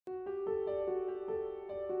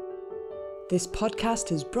This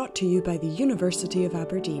podcast is brought to you by the University of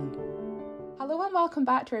Aberdeen. Hello and welcome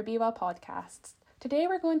back to our Be Well podcasts. Today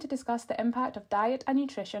we're going to discuss the impact of diet and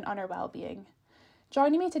nutrition on our well-being.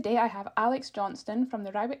 Joining me today I have Alex Johnston from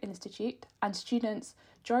the Rowett Institute and students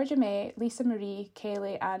Georgia May, Lisa Marie,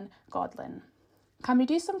 Kayleigh and Godlin. Can we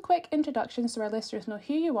do some quick introductions so our listeners know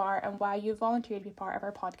who you are and why you volunteered to be part of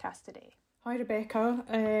our podcast today? Hi Rebecca,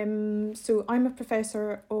 so I'm a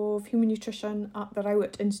professor of human nutrition at the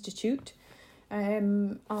Rowett Institute,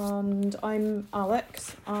 and I'm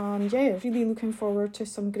Alex, and really looking forward to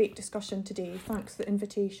some great discussion today. Thanks for the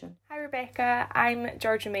invitation. Hi Rebecca, I'm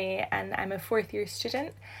Georgia May and I'm a fourth year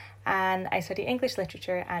student and I study English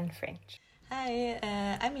literature and French. Hi,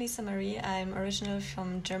 I'm Lisa Marie. I'm originally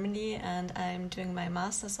from Germany and I'm doing my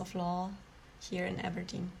Masters of Law here in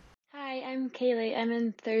Aberdeen. Hi, I'm Kayleigh. I'm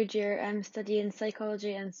in third year. I'm studying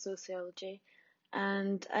psychology and sociology,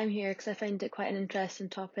 and I'm here because I find it quite an interesting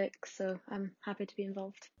topic, so I'm happy to be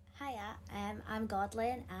involved. Hiya, I'm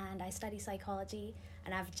Godlin and I study psychology,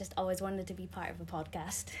 and I've just always wanted to be part of a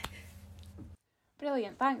podcast.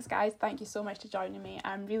 Brilliant, thanks guys. Thank you so much for joining me.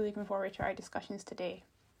 I'm really looking forward to our discussions today.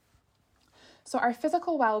 So our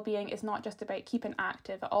physical well-being is not just about keeping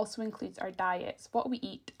active, it also includes our diets, what we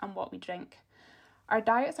eat and what we drink. Our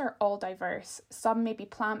diets are all diverse. Some may be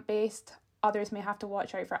plant-based, others may have to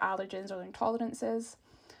watch out for allergens or intolerances.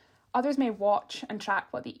 Others may watch and track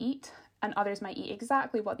what they eat, and others might eat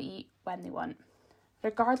exactly what they eat when they want.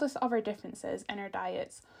 Regardless of our differences in our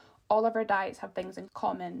diets, all of our diets have things in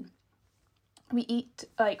common.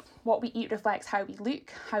 What we eat reflects how we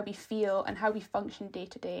look, how we feel, and how we function day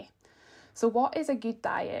to day. So what is a good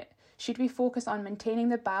diet? Should we focus on maintaining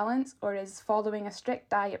the balance, or is following a strict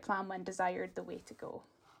diet plan when desired the way to go?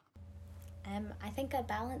 I think a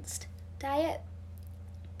balanced diet,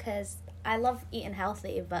 because I love eating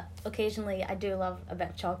healthy, but occasionally I do love a bit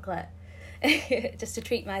of chocolate just to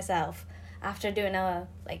treat myself after doing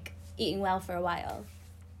eating well for a while.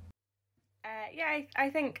 I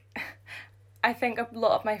think a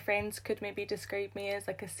lot of my friends could maybe describe me as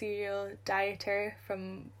like a serial dieter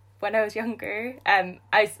from when I was younger. When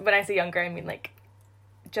I say younger, I mean like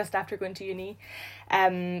just after going to uni,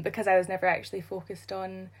 because I was never actually focused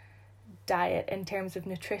on diet in terms of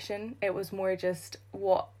nutrition. It was more just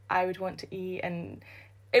what I would want to eat, and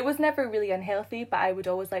it was never really unhealthy, but I would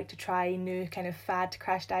always like to try new kind of fad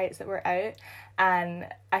crash diets that were out. And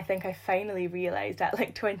I think I finally realised at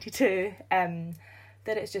like 22 that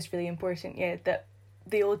it's just really important, that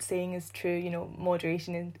the old saying is true,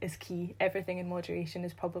 moderation is key. Everything in moderation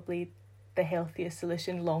is probably the healthiest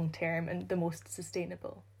solution long term and the most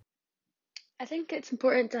sustainable. I think it's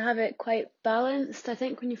important to have it quite balanced. I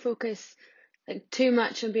think when you focus too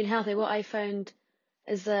much on being healthy, what I found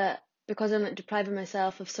is that because I'm depriving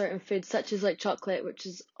myself of certain foods, such as chocolate, which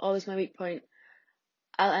is always my weak point,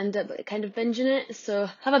 I'll end up kind of binging it. So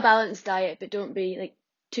have a balanced diet, but don't be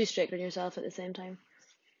too strict on yourself at the same time.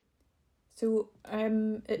 So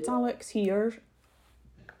it's Alex here.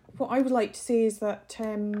 What I would like to say is that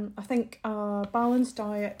I think a balanced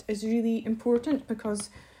diet is really important,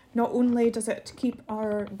 because not only does it keep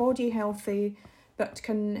our body healthy, but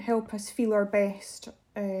can help us feel our best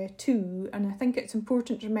too. And I think it's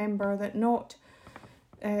important to remember that not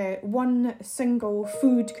one single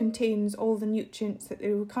food contains all the nutrients that they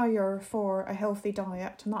require for a healthy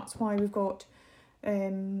diet. And that's why we've got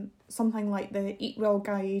something like the Eat Well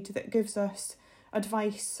guide that gives us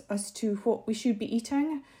advice as to what we should be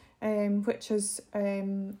eating, which is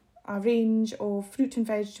a range of fruit and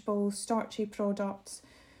vegetables, starchy products,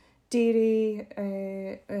 dairy,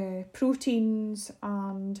 proteins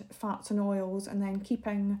and fats and oils, and then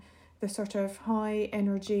keeping the sort of high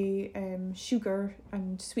energy sugar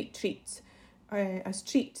and sweet treats as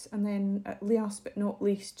treats, and then last but not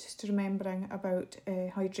least just remembering about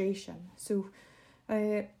hydration. So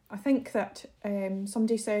I think that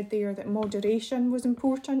somebody said there that moderation was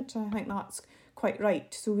important, and I think that's quite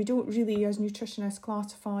right. So we don't really, as nutritionists,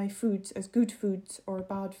 classify foods as good foods or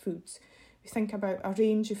bad foods. We think about a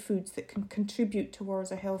range of foods that can contribute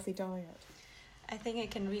towards a healthy diet. I think it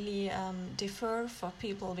can really differ for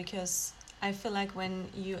people, because I feel like when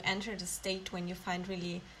you enter the state when you find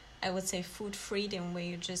really, I would say, food freedom, where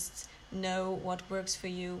you just know what works for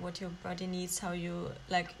you, what your body needs, how you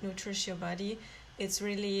nourish your body, it's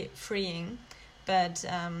really freeing. But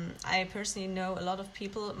I personally know a lot of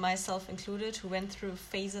people, myself included, who went through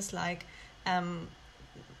phases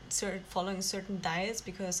following certain diets,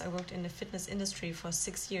 because I worked in the fitness industry for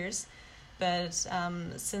 6 years. But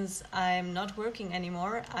since I'm not working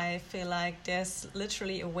anymore, I feel like there's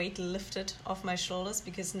literally a weight lifted off my shoulders,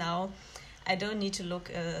 because now I don't need to look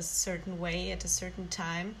a certain way at a certain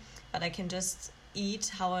time. but I can just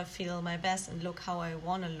eat how I feel my best and look how I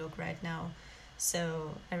want to look right now.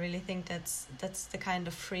 So I really think that's the kind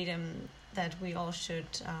of freedom that we all should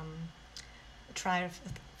try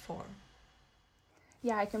for.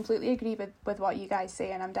 Yeah, I completely agree with what you guys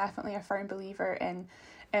say, and I'm definitely a firm believer in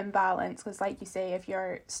balance, because like you say, if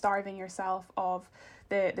you're starving yourself of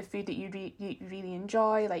the food that you really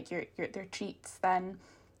enjoy, like your their treats, then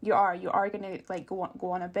you are going to like go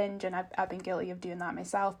on a binge. And I've been guilty of doing that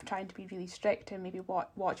myself, trying to be really strict and maybe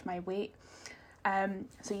watch my weight.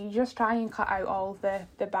 So you just try and cut out all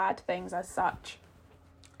the bad things as such,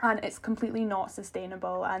 and it's completely not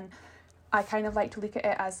sustainable. And I kind of like to look at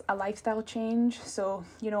it as a lifestyle change. So,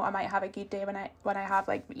 you know, I might have a good day when I have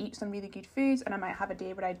like eat some really good foods, and I might have a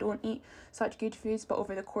day where I don't eat such good foods, but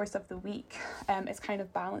over the course of the week, it's kind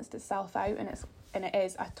of balanced itself out, and it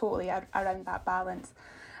is totally around that balance.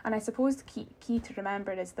 And I suppose the key to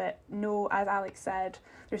remember is that no, as Alex said,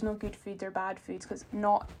 there's no good foods or bad foods, because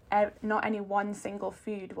not any one single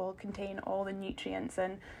food will contain all the nutrients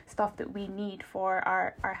and stuff that we need for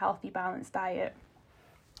our healthy, balanced diet.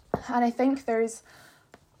 And I think there's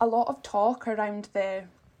a lot of talk around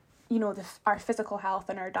our physical health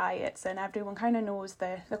and our diets, and everyone kind of knows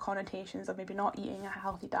the connotations of maybe not eating a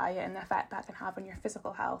healthy diet and the effect that can have on your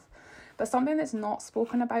physical health. But something that's not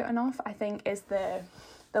spoken about enough, I think, is the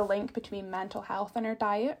link between mental health and our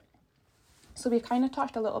diet. So we've kind of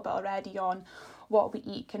touched a little bit already on what we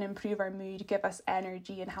eat can improve our mood, give us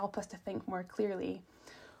energy, and help us to think more clearly.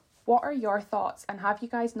 What are your thoughts, and have you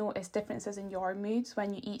guys noticed differences in your moods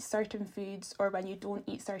when you eat certain foods or when you don't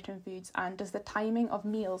eat certain foods, and does the timing of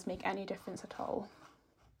meals make any difference at all?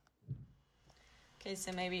 Okay,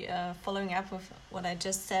 so maybe following up with what I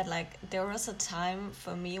just said, like there was a time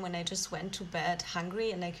for me when I just went to bed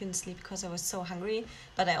hungry and I couldn't sleep because I was so hungry,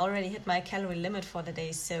 but I already hit my calorie limit for the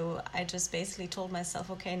day. So I just basically told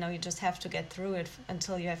myself, okay, now you just have to get through it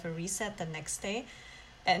until you have a reset the next day.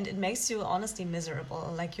 And it makes you honestly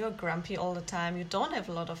miserable. Like you're grumpy all the time. You don't have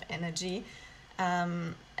a lot of energy.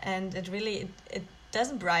 And it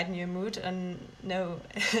doesn't brighten your mood. And no,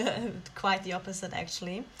 quite the opposite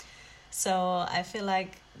actually. So I feel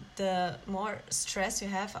like the more stress you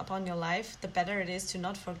have upon your life, the better it is to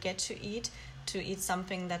not forget to eat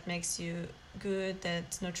something that makes you good,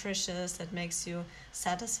 that's nutritious, that makes you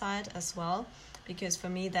satisfied as well. Because for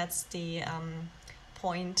me, that's the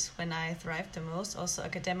point when I thrive the most, also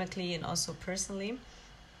academically and also personally.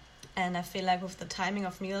 And I feel like with the timing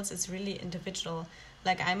of meals, it's really individual.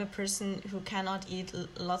 Like I'm a person who cannot eat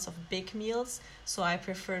lots of big meals, so I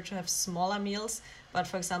prefer to have smaller meals. But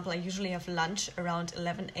for example, I usually have lunch around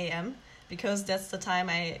 11 a.m. because that's the time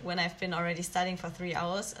when I've been already studying for 3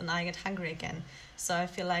 hours and I get hungry again. So I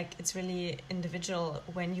feel like it's really individual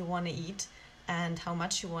when you want to eat and how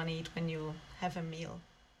much you want to eat when you have a meal.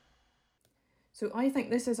 So I think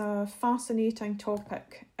this is a fascinating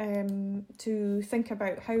topic to think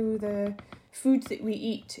about how the food that we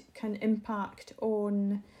eat can impact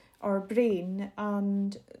on our brain,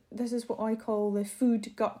 and this is what I call the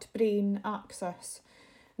food-gut-brain axis.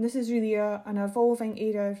 And this is really an evolving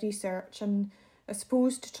area of research, and I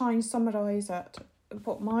suppose to try and summarise it,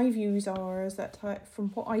 what my views are is that from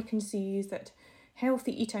what I can see is that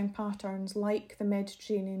healthy eating patterns like the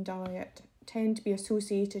Mediterranean diet tend to be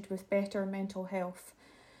associated with better mental health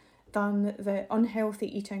than the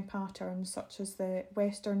unhealthy eating patterns such as the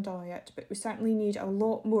Western diet. But we certainly need a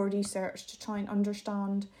lot more research to try and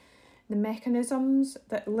understand the mechanisms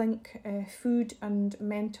that link food and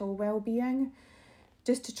mental well-being,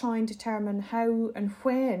 just to try and determine how and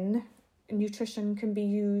when nutrition can be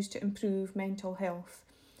used to improve mental health.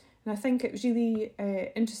 And I think it was really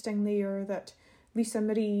interesting there that Lisa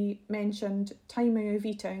Marie mentioned timing of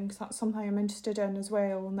eating, because that's something I'm interested in as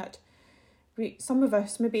well, and that some of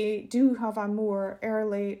us maybe do have a more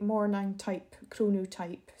early morning type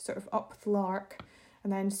chronotype, sort of up the lark,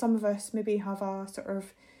 and then some of us maybe have a sort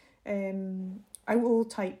of owl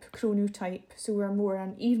type chronotype, so we're more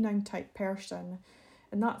an evening type person,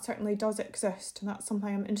 and that certainly does exist, and that's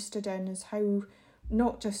something I'm interested in, is how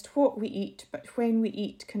not just what we eat, but when we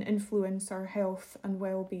eat can influence our health and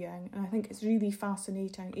well-being. And I think it's a really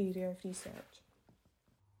fascinating area of research.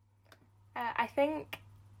 I think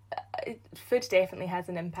food definitely has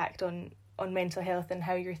an impact on mental health and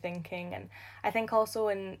how you're thinking. And I think also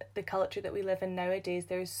in the culture that we live in nowadays,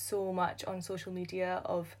 there's so much on social media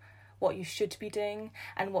of what you should be doing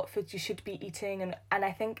and what foods you should be eating. And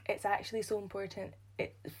I think it's actually so important.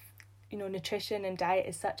 Nutrition and diet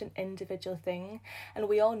is such an individual thing, and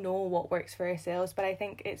we all know what works for ourselves, but I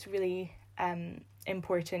think it's really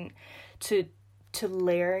important to to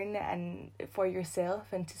learn and for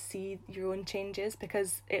yourself and to see your own changes,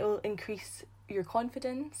 because it'll increase your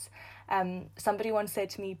confidence. Somebody once said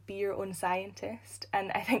to me, be your own scientist,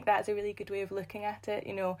 and I think that's a really good way of looking at it.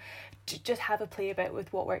 You know, just have a play about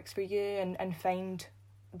with what works for you and find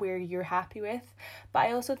where you're happy with. But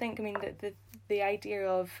I also think, I mean, that the idea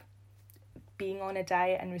of being on a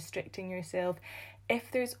diet and restricting yourself,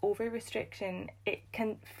 if there's over restriction, it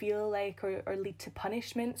can feel like or lead to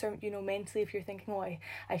punishments, or, you know, mentally, if you're thinking, oh,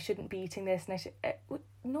 I shouldn't be eating this, and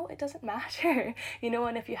no, it doesn't matter, you know.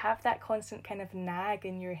 And if you have that constant kind of nag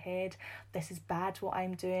in your head, this is bad what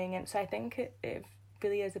I'm doing. And so I think it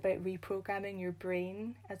really is about reprogramming your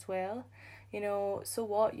brain as well. You know, so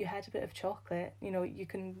what, you had a bit of chocolate, you know, you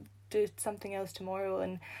can do something else tomorrow.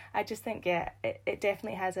 And I just think, yeah, it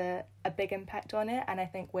definitely has a big impact on it. And I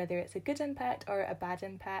think whether it's a good impact or a bad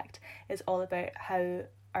impact is all about how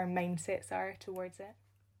our mindsets are towards it.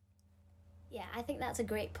 Yeah, I think that's a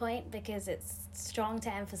great point, because it's strong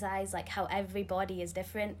to emphasize like how every body is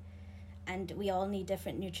different and we all need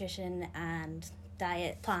different nutrition and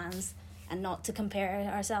diet plans, and not to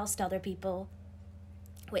compare ourselves to other people,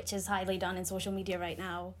 which is highly done in social media right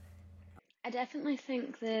now. I definitely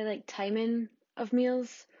think the like timing of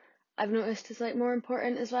meals I've noticed is like more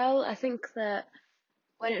important as well. I think that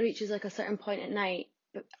when it reaches like a certain point at night,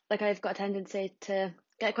 like I've got a tendency to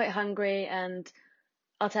get quite hungry, and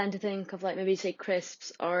I'll tend to think of like maybe say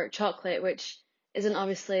crisps or chocolate, which isn't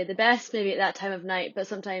obviously the best maybe at that time of night, but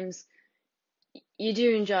sometimes you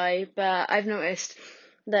do enjoy. But I've noticed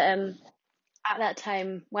that at that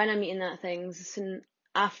time when I'm eating that things soon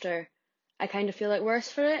after, I kind of feel like worse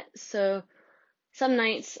for it. So some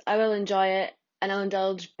nights I will enjoy it and I'll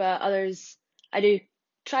indulge, but others I do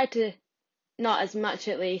try to not as much,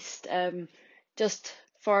 at least, just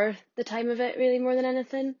for the time of it really more than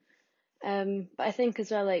anything. But I think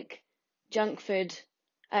as well, like junk food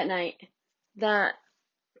at night, that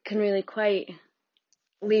can really quite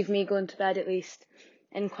leave me going to bed, at least,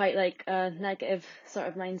 in quite like a negative sort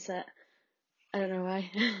of mindset. I don't know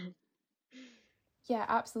why. Yeah,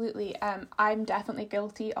 absolutely. I'm definitely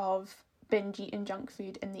guilty of binge eating junk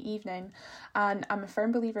food in the evening, and I'm a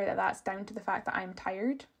firm believer that that's down to the fact that I'm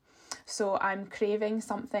tired. So I'm craving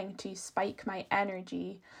something to spike my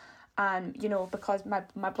energy, and you know, because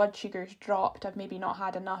my blood sugar's dropped, I've maybe not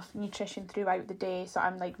had enough nutrition throughout the day, so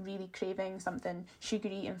I'm like really craving something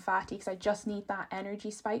sugary and fatty because I just need that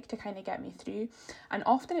energy spike to kind of get me through. And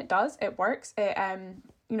often it does, it works. It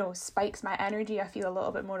you know, spikes my energy. I feel a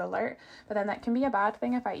little bit more alert, but then that can be a bad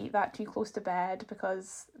thing if I eat that too close to bed,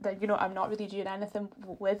 because then, you know, I'm not really doing anything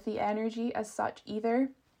with the energy as such either.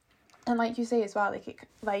 And like you say as well,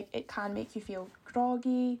 it can make you feel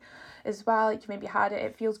groggy as well. Like you maybe had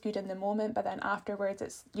it feels good in the moment, but then afterwards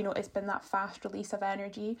it's, you know, it's been that fast release of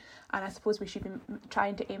energy. And I suppose we should be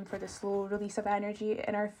trying to aim for the slow release of energy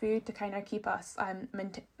in our food to kind of keep us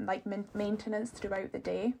maintenance throughout the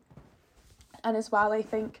day. And as well, I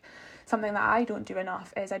think something that I don't do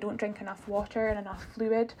enough is I don't drink enough water and enough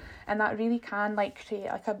fluid, and that really can like create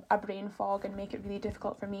like a brain fog and make it really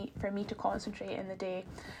difficult for me to concentrate in the day.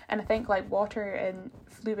 And I think like water and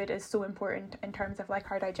fluid is so important in terms of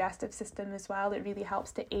like our digestive system as well. It really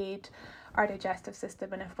helps to aid our digestive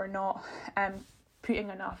system, and if we're not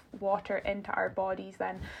putting enough water into our bodies,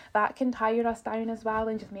 then that can tire us down as well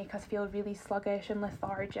and just make us feel really sluggish and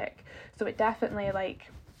lethargic. So it definitely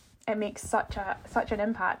it makes such an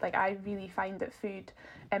impact. Like I really find that food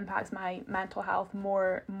impacts my mental health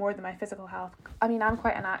more than my physical health. I mean, I'm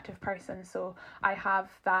quite an active person, so I have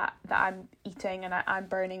that I'm eating and I'm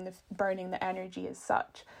burning the energy as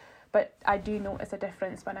such. But I do notice a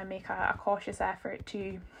difference when I make a cautious effort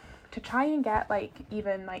to try and get like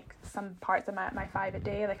even like some parts of my 5 a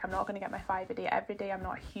day. Like I'm not going to get my 5 a day every day. I'm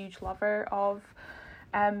not a huge lover of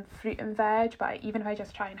fruit and veg, but even if I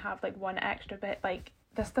just try and have like one extra bit, like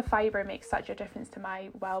just the fibre makes such a difference to my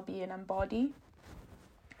well-being and body.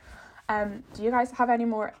 Do you guys have any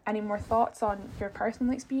more thoughts on your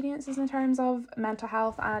personal experiences in terms of mental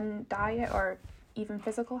health and diet, or even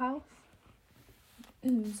physical health?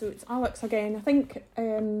 So it's Alex again. I think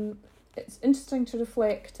it's interesting to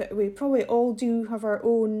reflect that we probably all do have our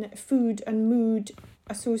own food and mood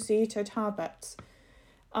associated habits,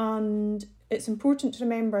 and it's important to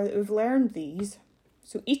remember that we've learned these.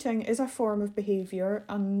 So eating is a form of behaviour,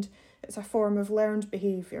 and it's a form of learned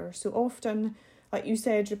behaviour. So often, like you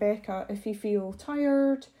said, Rebecca, if you feel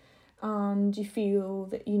tired and you feel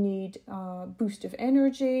that you need a boost of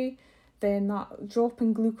energy, then that drop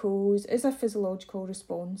in glucose is a physiological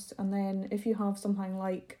response. And then if you have something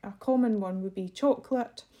like a common one would be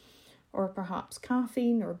chocolate, or perhaps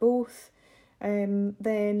caffeine, or both,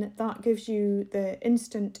 then that gives you the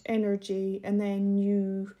instant energy, and then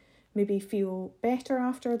you maybe feel better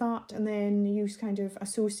after that, and then you kind of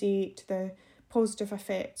associate the positive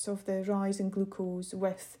effects of the rise in glucose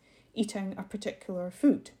with eating a particular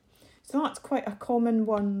food. So that's quite a common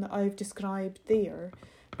one that I've described there.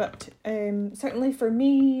 But certainly for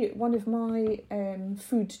me, one of my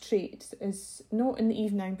food treats is not in the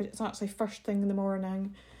evening, but it's actually first thing in the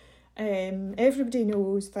morning. Everybody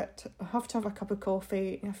knows that I have to have a cup of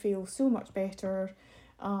coffee. I feel so much better,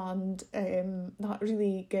 and that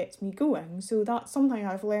really gets me going. So that's something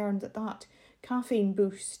I've learned, that caffeine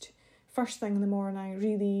boost first thing in the morning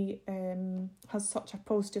really has such a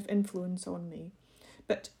positive influence on me.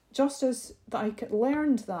 But just as that I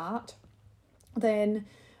learned that, then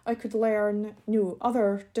I could learn,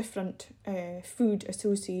 other different food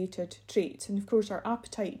associated traits. And of course our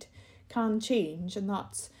appetite can change, and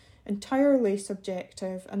that's entirely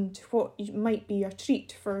subjective, and what might be a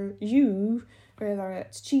treat for you, whether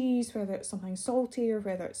it's cheese, whether it's something salty, or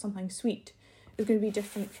whether it's something sweet, is going to be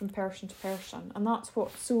different from person to person. And that's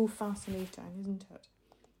what's so fascinating, isn't it?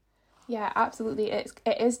 Yeah, absolutely. It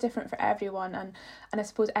is different for everyone, and I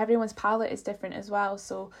suppose everyone's palate is different as well.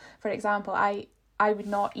 So for example, I would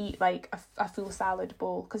not eat like a full salad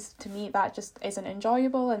bowl, because to me that just isn't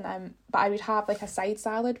enjoyable, and but I would have like a side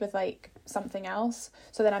salad with like something else,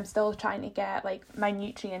 so then I'm still trying to get like my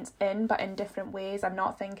nutrients in, but in different ways. I'm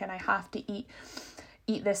not thinking I have to eat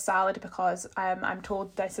this salad because I'm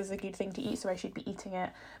told this is a good thing to eat, so I should be eating it,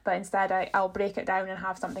 but instead I'll break it down and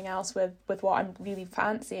have something else with what I'm really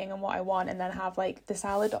fancying and what I want, and then have like the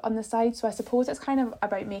salad on the side. So I suppose it's kind of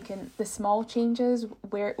about making the small changes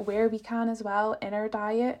where we can as well in our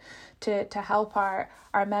diet to help our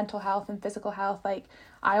mental health and physical health. Like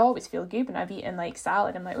I always feel good when I've eaten like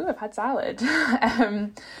salad. I'm like, oh, I've had salad.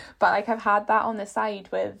 But like I've had that on the side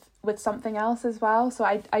with something else as well. So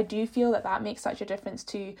I do feel that makes such a difference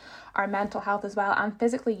to our mental health as well. And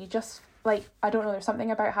physically, you just like, I don't know, there's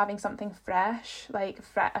something about having something fresh, like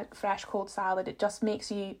fresh cold salad. It just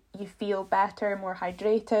makes you feel better, more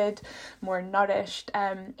hydrated, more nourished.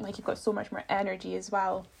 Like you've got so much more energy as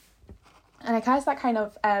well. And I guess that kind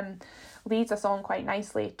of leads us on quite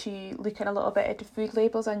nicely to looking a little bit into food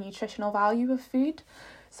labels and nutritional value of food.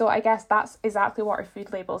 So I guess that's exactly what our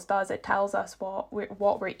food labels does. It tells us what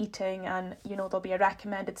we're eating, and there'll be a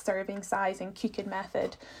recommended serving size and cooking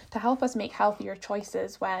method to help us make healthier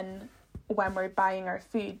choices when we're buying our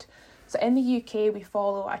food. So in the UK, we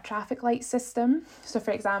follow a traffic light system. So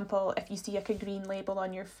for example, if you see like a green label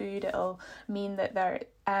on your food, it'll mean that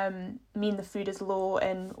the food is low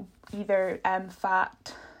in either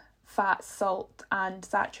fat, salt and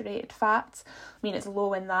saturated fats. It's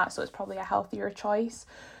low in that, so it's probably a healthier choice.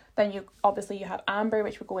 Then you have amber,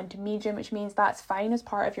 which would go into medium, which means that's fine as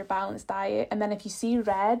part of your balanced diet. And then if you see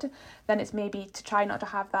red, then it's maybe to try not to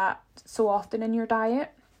have that so often in your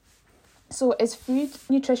diet. So is food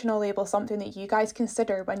nutritional label something that you guys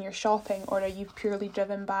consider when you're shopping, or are you purely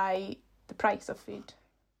driven by the price of food?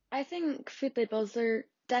 I think food labels are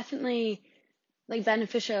definitely like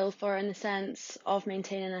beneficial in the sense of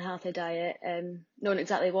maintaining a healthy diet, knowing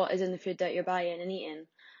exactly what is in the food that you're buying and eating.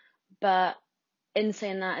 But in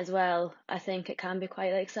saying that as well, I think it can be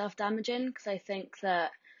quite like self-damaging, because I think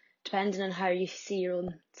that depending on how you see your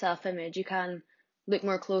own self-image, you can look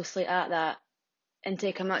more closely at that and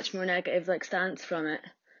take a much more negative stance from it.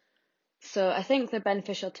 So I think they're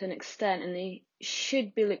beneficial to an extent, and they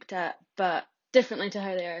should be looked at, but differently to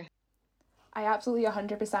how they are. I absolutely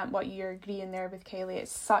 100% what you're agreeing there with, Kaylee.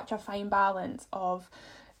 It's such a fine balance of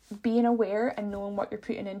being aware and knowing what you're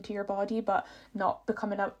putting into your body, but not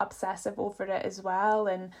becoming obsessive over it as well,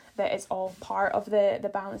 and that it's all part of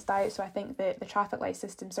the balanced diet. So I think that the traffic light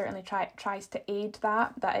system certainly tries to aid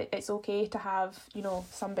that it's okay to have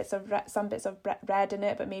some bits of red in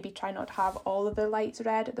it, but maybe try not to have all of the lights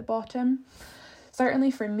red at the bottom.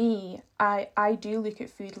 Certainly for me, I do look at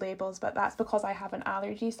food labels, but that's because I have an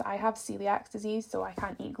allergy. So I have celiac disease, so I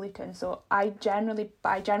can't eat gluten. So I generally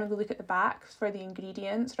look at the back for the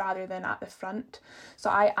ingredients rather than at the front. So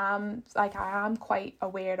I am quite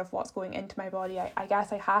aware of what's going into my body. I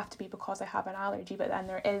guess I have to be because I have an allergy, but then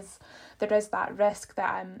there is that risk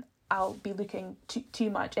that I'll be looking too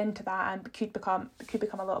much into that and could become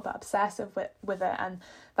a little bit obsessive with it, and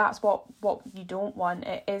that's what you don't want.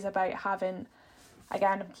 It is about having,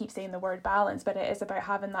 again, I keep saying the word balance, but it is about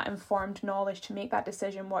having that informed knowledge to make that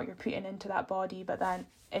decision what you're putting into that body, but then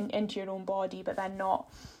into your own body, but then not.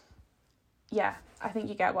 Yeah, I think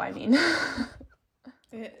you get what I mean.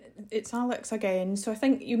 It's Alex again. So I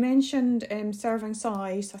think you mentioned serving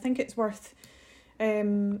size. I think it's worth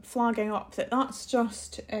flagging up that that's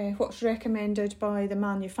just what's recommended by the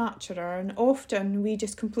manufacturer, and often we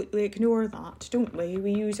just completely ignore that, don't we?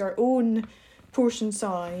 We use our own portion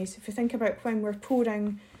size. If you think about when we're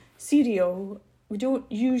pouring cereal, we don't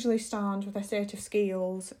usually stand with a set of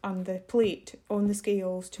scales and the plate on the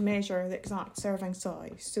scales to measure the exact serving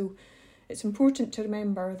size. So it's important to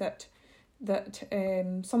remember that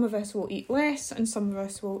some of us will eat less and some of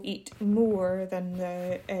us will eat more than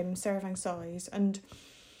the serving size. And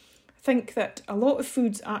I think that a lot of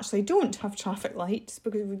foods actually don't have traffic lights,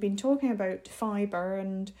 because we've been talking about fibre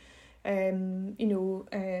and a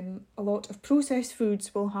lot of processed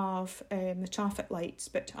foods will have the traffic lights,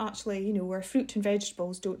 but actually, our fruit and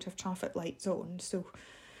vegetables don't have traffic lights on. So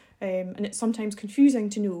and it's sometimes confusing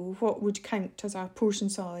to know what would count as a portion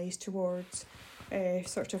size towards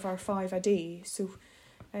sort of our 5 a day. So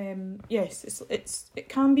yes, it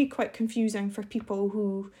can be quite confusing for people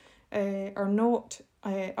who are not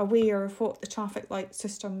aware of what the traffic light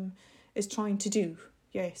system is trying to do.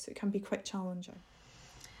 Yes, it can be quite challenging.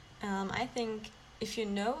 I think if you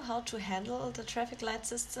know how to handle the traffic light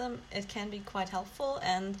system, it can be quite helpful.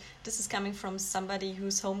 And this is coming from somebody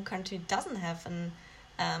whose home country doesn't have an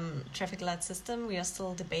traffic light system. We are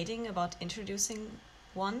still debating about introducing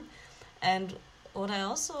one. And what I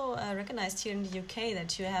also recognized here in the UK,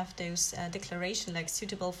 that you have those declaration like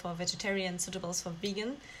suitable for vegetarian, suitable for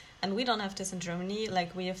vegan. And we don't have this in Germany.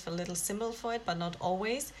 Like, we have a little symbol for it, but not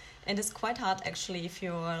always. And it's quite hard, actually, if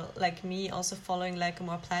you're like me, also following like a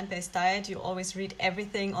more plant-based diet. You always read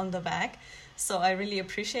everything on the back. So I really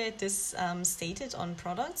appreciate this stated on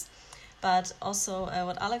products. But also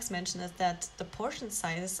what Alex mentioned is that the portion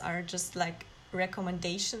sizes are just like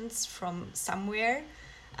recommendations from somewhere.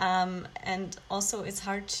 And also it's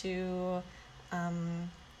hard to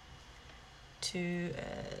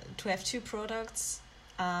have two products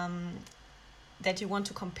that you want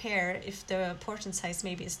to compare if the portion size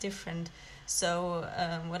maybe is different. So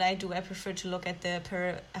what I do, I prefer to look at the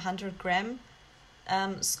per 100 gram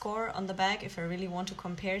score on the bag if I really want to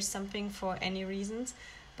compare something for any reasons.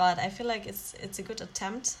 But I feel like it's a good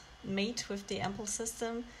attempt made with the Ample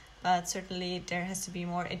system, but certainly there has to be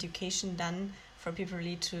more education done for people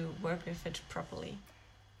really to work with it properly.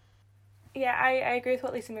 Yeah, I agree with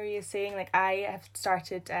what Lisa Marie is saying. Like, I have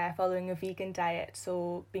started following a vegan diet,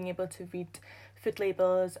 so being able to read food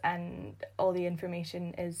labels and all the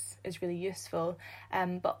information is really useful.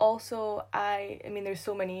 But also I mean there's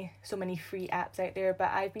so many free apps out there, but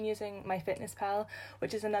I've been using MyFitnessPal,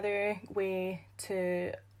 which is another way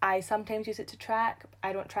to, I sometimes use it to track.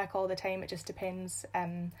 I don't track all the time, it just depends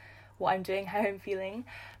what I'm doing, how I'm feeling.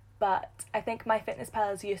 But I think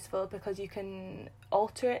MyFitnessPal is useful because you can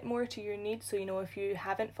alter it more to your needs. So, if you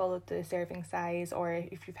haven't followed the serving size, or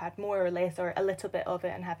if you've had more or less or a little bit of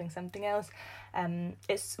it and having something else,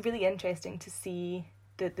 it's really interesting to see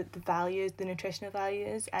the values, the nutritional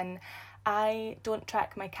values. And I don't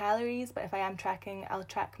track my calories, but if I am tracking, I'll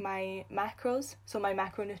track my macros. So my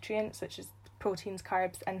macronutrients, which is proteins,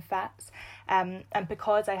 carbs and fats. And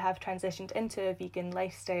because I have transitioned into a vegan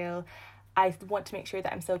lifestyle, I want to make sure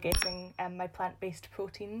that I'm still getting my plant-based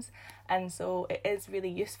proteins, and so it is really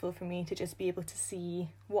useful for me to just be able to see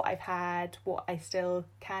what I've had, what I still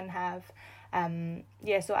can have.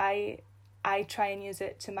 So I try and use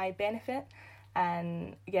it to my benefit,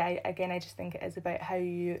 and I just think it is about how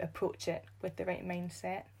you approach it with the right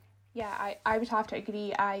mindset. Yeah, I would have to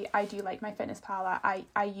agree. I do like MyFitnessPal.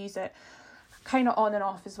 I use it kind of on and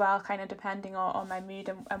off as well, kind of depending on my mood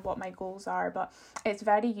and what my goals are, but it's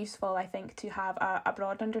very useful, I think, to have a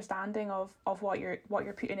broad understanding of what you're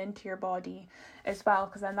putting into your body as well,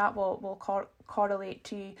 because then that will correlate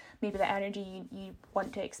to maybe the energy you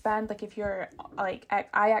want to expend. Like, if you're like,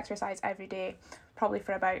 I exercise every day probably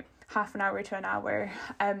for about half an hour to an hour,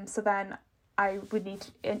 so then I would need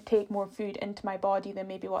to take more food into my body than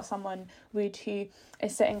maybe what someone would who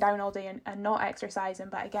is sitting down all day and not exercising.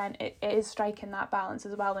 But again, it is striking that balance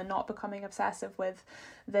as well and not becoming obsessive with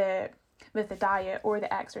the diet or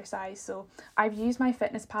the exercise. So I've used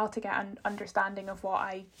MyFitnessPal to get an understanding of what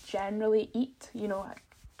I generally eat. I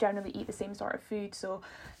generally eat the same sort of food, so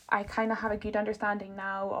I kind of have a good understanding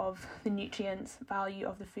now of the nutrients value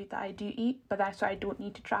of the food that I do eat, but that's why I don't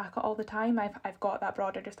need to track it all the time. I've got that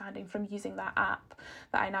broad understanding from using that app,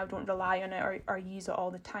 that I now don't rely on it or use it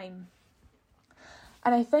all the time.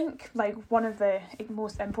 And I think like one of the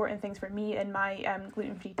most important things for me in my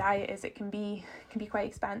gluten-free diet is it can be quite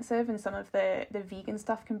expensive, and some of the vegan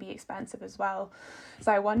stuff can be expensive as well.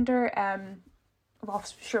 So I wonder, well, I'm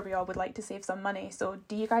sure we all would like to save some money. So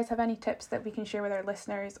do you guys have any tips that we can share with our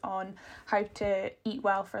listeners on how to eat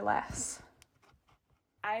well for less?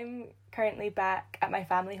 I'm currently back at my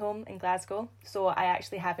family home in Glasgow, so I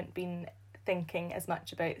actually haven't been thinking as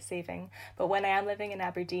much about saving. But when I am living in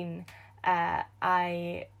Aberdeen,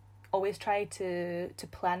 I always try to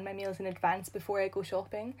plan my meals in advance before I go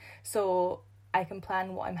shopping, so I can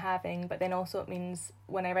plan what I'm having, but then also it means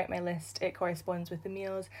when I write my list, it corresponds with the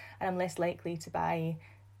meals, and I'm less likely to buy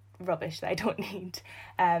rubbish that I don't need.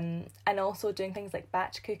 And also doing things like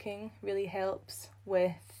batch cooking really helps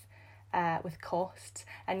with costs,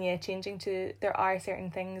 and changing to, there are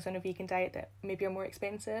certain things on a vegan diet that maybe are more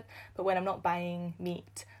expensive, but when I'm not buying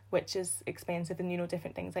meat, which is expensive, and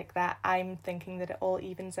different things like that, I'm thinking that it all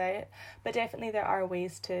evens out. But definitely there are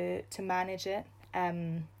ways to manage it.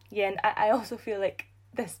 And I also feel like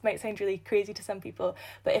this might sound really crazy to some people,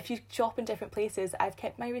 but if you shop in different places, I've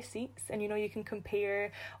kept my receipts, and you can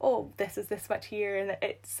compare, this is this much here, and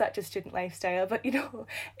it's such a student lifestyle, but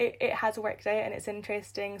it has worked out, and it's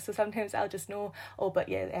interesting. So sometimes I'll just know,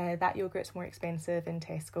 that yogurt's more expensive in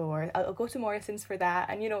Tesco, or I'll go to Morrison's for that,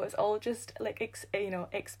 and it's all just like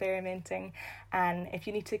experimenting. And if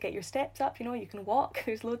you need to get your steps up, you can walk,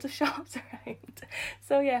 there's loads of shops around.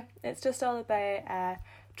 So it's just all about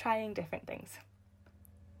trying different things.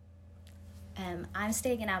 I'm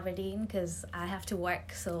staying in Aberdeen because I have to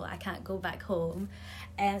work, so I can't go back home.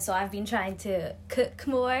 And so I've been trying to cook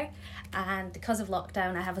more, and because of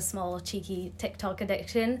lockdown I have a small cheeky TikTok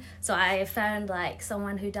addiction. So I found like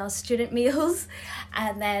someone who does student meals,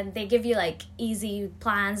 and then they give you like easy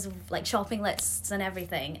plans of like shopping lists and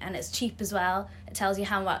everything, and it's cheap as well. It tells you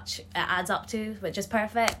how much it adds up to, which is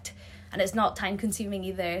perfect, and it's not time consuming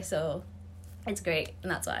either, so it's great,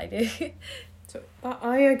 and that's what I do. So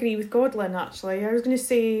I agree with Godlin, actually. I was going to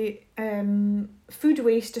say food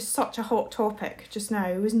waste is such a hot topic just now,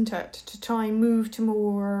 isn't it? To try and move to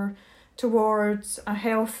more towards a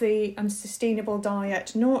healthy and sustainable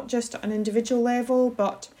diet, not just at an individual level,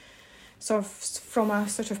 but sort of from a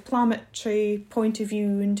sort of planetary point of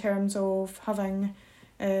view, in terms of having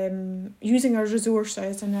using our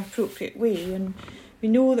resources in an appropriate way. And we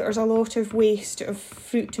know that there's a lot of waste of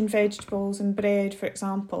fruit and vegetables and bread, for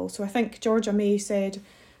example. So I think Georgia May said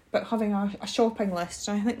about having a shopping list.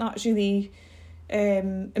 And I think that's really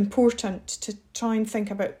important, to try and think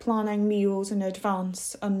about planning meals in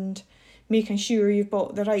advance and making sure you've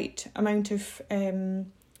bought the right amount of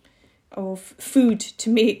food to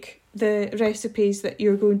make the recipes that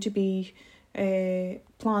you're going to be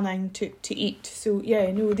planning to eat. So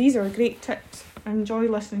these are great tips. I enjoy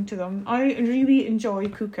listening to them. I really enjoy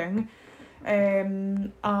cooking,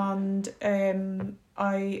 and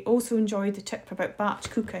I also enjoy the tip about batch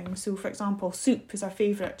cooking. So for example, soup is a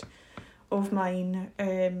favourite of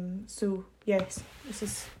mine. So yes, this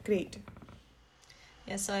is great.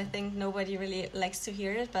 Yeah, so I think nobody really likes to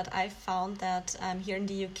hear it, but I found that here in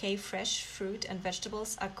the UK, fresh fruit and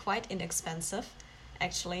vegetables are quite inexpensive,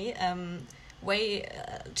 actually. Way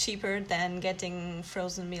cheaper than getting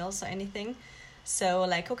frozen meals or anything. So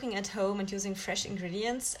like cooking at home and using fresh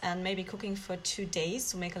ingredients, and maybe cooking for 2 days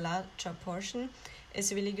to make a larger portion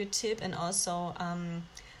is a really good tip. And also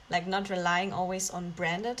like not relying always on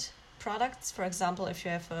branded products. For example, if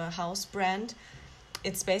you have a house brand,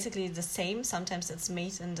 it's basically the same. Sometimes it's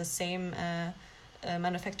made in the same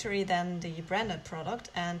manufacturer than the branded product.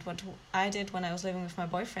 And what I did when I was living with my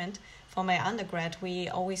boyfriend for my undergrad, we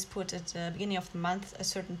always put at the beginning of the month a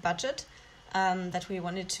certain budget that we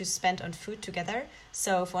wanted to spend on food together.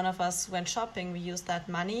 So if one of us went shopping, we used that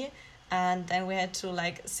money, and then we had to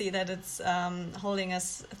like see that it's holding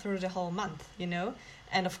us through the whole month,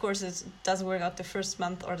 And of course it doesn't work out the first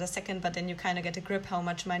month or the second, but then you kind of get a grip how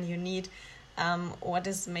much money you need, what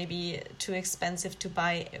is maybe too expensive to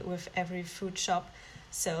buy with every food shop.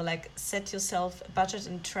 So like set yourself a budget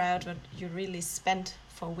and try out what you really spend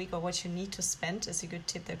for a week, or what you need to spend, is a good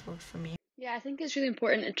tip that worked for me. Yeah, I think it's really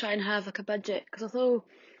important to try and have like a budget, because although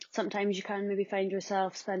sometimes you can maybe find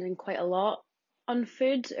yourself spending quite a lot on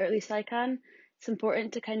food, or at least I can, it's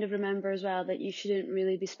important to kind of remember as well that you shouldn't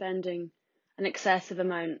really be spending an excessive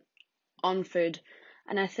amount on food.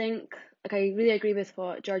 And I think, like, I really agree with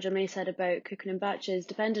what Georgia May said about cooking in batches.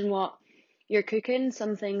 Depending on what you're cooking,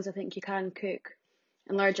 some things I think you can cook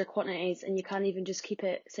in larger quantities, and you can even just keep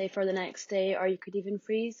it, say, for the next day, or you could even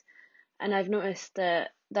freeze. And I've noticed that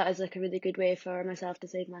is like a really good way for myself to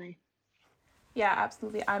save money. Yeah,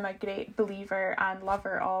 absolutely. I'm a great believer and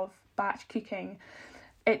lover of batch cooking.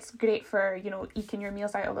 It's great for, eking your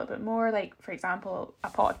meals out a little bit more. Like, for example, a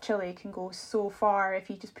pot of chilli can go so far. If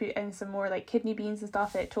you just put in some more like kidney beans and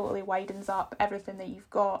stuff, it totally widens up everything that you've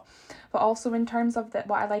got. But also in terms of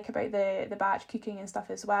what I like about the batch cooking and stuff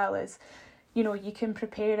as well is, you know, you can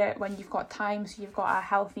prepare it when you've got time, so you've got a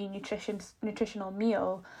healthy nutritional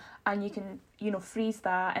meal, and you can, you know, freeze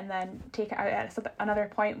that and then take it out at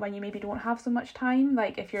another point when you maybe don't have so much time.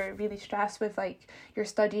 Like if you're really stressed with like you're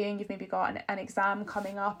studying, you've maybe got an exam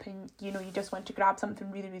coming up, and you know you just want to grab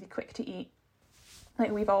something really, really quick to eat.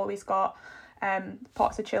 Like we've always got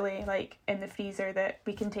pots of chili like in the freezer that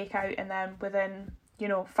we can take out, and then within, you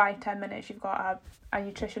know, 5-10 minutes you've got a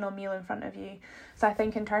nutritional meal in front of you. So I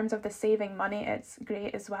think in terms of the saving money, it's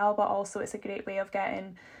great as well, but also it's a great way of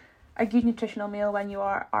getting a good nutritional meal when you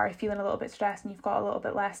are feeling a little bit stressed and you've got a little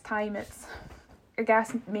bit less time. It's, I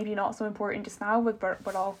guess, maybe not so important just now with we're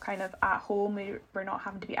all kind of at home, we're not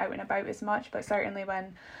having to be out and about as much, but certainly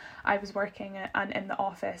when I was working and in the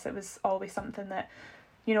office, it was always something that,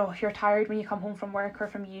 you know, if you're tired when you come home from work or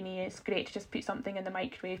from uni, it's great to just put something in the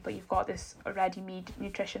microwave, but you've got this ready-made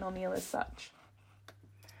nutritional meal as such.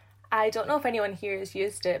 I don't know if anyone here has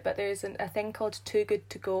used it, but there's a thing called Too Good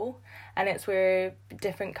To Go, and it's where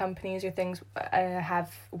different companies or things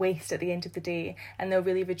have waste at the end of the day, and they'll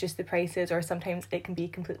really reduce the prices, or sometimes it can be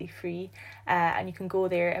completely free, and you can go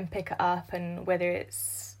there and pick it up, and whether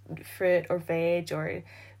it's fruit or veg or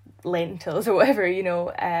lentils or whatever, you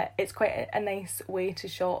know, it's quite a nice way to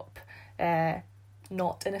shop,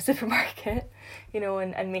 not in a supermarket, you know,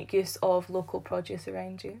 and make use of local produce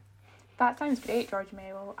around you. That sounds great, Georgia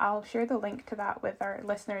May. Well, I'll share the link to that with our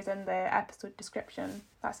listeners in the episode description.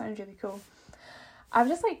 That sounds really cool. I would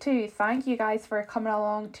just like to thank you guys for coming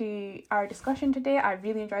along to our discussion today. I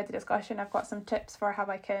really enjoyed the discussion. I've got some tips for how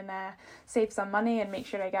I can save some money and make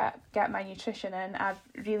sure I get my nutrition in. I've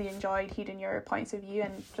really enjoyed hearing your points of view,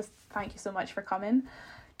 and just thank you so much for coming.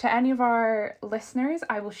 To any of our listeners,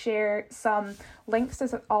 I will share some links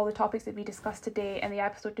to all the topics that we discussed today in the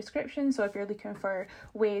episode description. So if you're looking for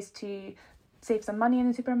ways to save some money in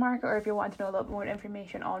the supermarket, or if you want to know a little bit more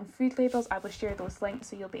information on food labels, I will share those links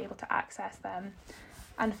so you'll be able to access them.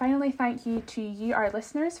 And finally, thank you to you, our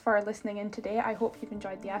listeners, for listening in today. I hope you've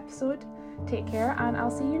enjoyed the episode. Take care, and I'll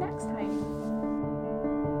see you next time.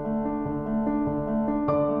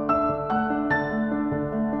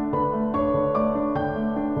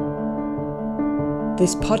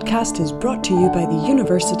 This podcast is brought to you by the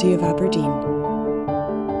University of Aberdeen.